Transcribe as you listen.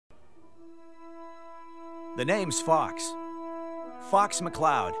The name's Fox. Fox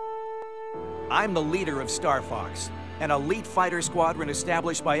McCloud. I'm the leader of Star Fox, an elite fighter squadron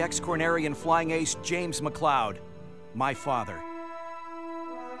established by ex-Cornerian flying ace James McCloud, my father.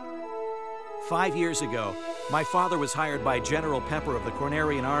 5 years ago, my father was hired by General Pepper of the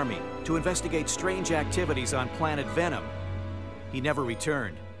Cornerian Army to investigate strange activities on planet Venom. He never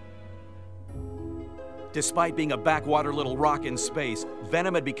returned. Despite being a backwater little rock in space,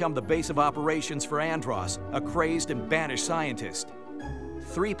 Venom had become the base of operations for Andros, a crazed and banished scientist.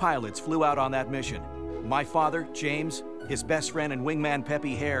 3 pilots flew out on that mission. My father, James, his best friend and wingman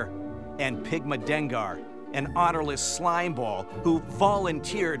Peppy Hare, and Pigma Dengar, an honorless slimeball who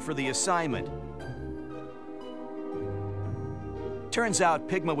volunteered for the assignment. Turns out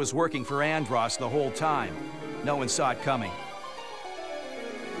Pigma was working for Andros the whole time. No one saw it coming.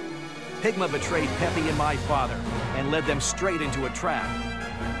 Pigma betrayed Peppy and my father and led them straight into a trap.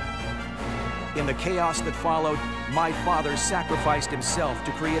 In the chaos that followed, my father sacrificed himself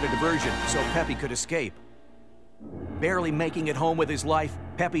to create a diversion so Peppy could escape. Barely making it home with his life,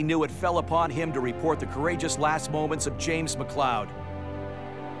 Peppy knew it fell upon him to report the courageous last moments of James McCloud.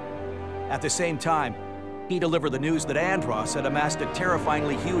 At the same time, he delivered the news that Andros had amassed a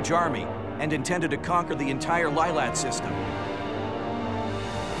terrifyingly huge army and intended to conquer the entire Lilat system.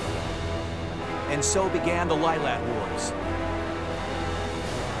 And so began the Lilat Wars.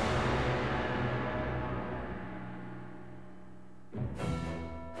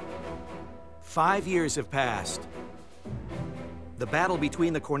 Five years have passed. The battle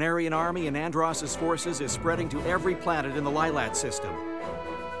between the Cornerian Army and Andros's forces is spreading to every planet in the Lilat system.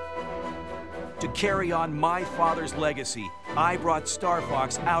 To carry on my father's legacy, I brought Star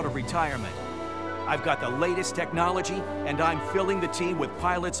Fox out of retirement. I've got the latest technology, and I'm filling the team with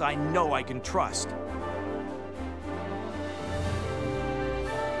pilots I know I can trust.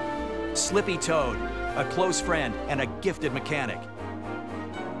 Slippy Toad, a close friend and a gifted mechanic.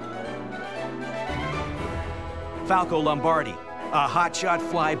 Falco Lombardi, a hotshot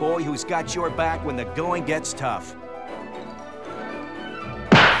flyboy who's got your back when the going gets tough.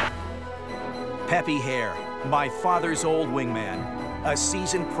 Peppy Hare, my father's old wingman. A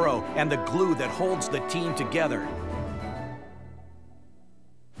seasoned pro and the glue that holds the team together.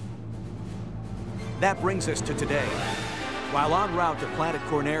 That brings us to today. While en route to planet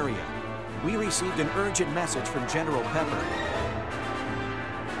Corneria, we received an urgent message from General Pepper.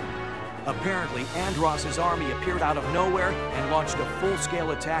 Apparently, Andros's army appeared out of nowhere and launched a full-scale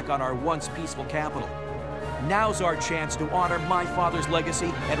attack on our once peaceful capital. Now's our chance to honor my father's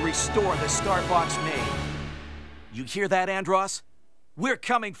legacy and restore the Star Fox name. You hear that, Andros? We're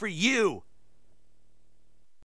coming for you!